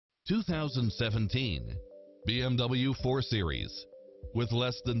2017 BMW 4 Series. With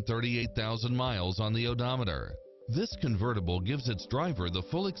less than 38,000 miles on the odometer, this convertible gives its driver the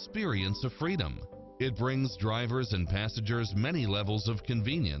full experience of freedom. It brings drivers and passengers many levels of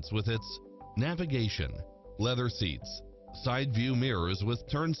convenience with its navigation, leather seats, side view mirrors with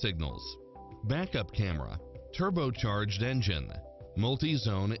turn signals, backup camera, turbocharged engine,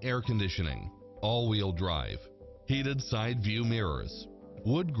 multi-zone air conditioning, all-wheel drive, heated side view mirrors,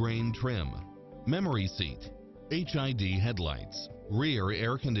 wood grain trim, memory seat, HID headlights, rear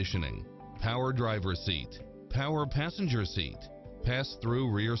air conditioning, power driver seat, power passenger seat,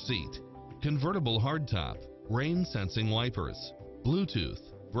 pass-through rear seat, convertible hardtop, rain sensing wipers,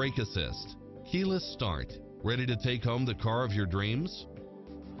 Bluetooth, brake assist, keyless start. Ready to take home the car of your dreams?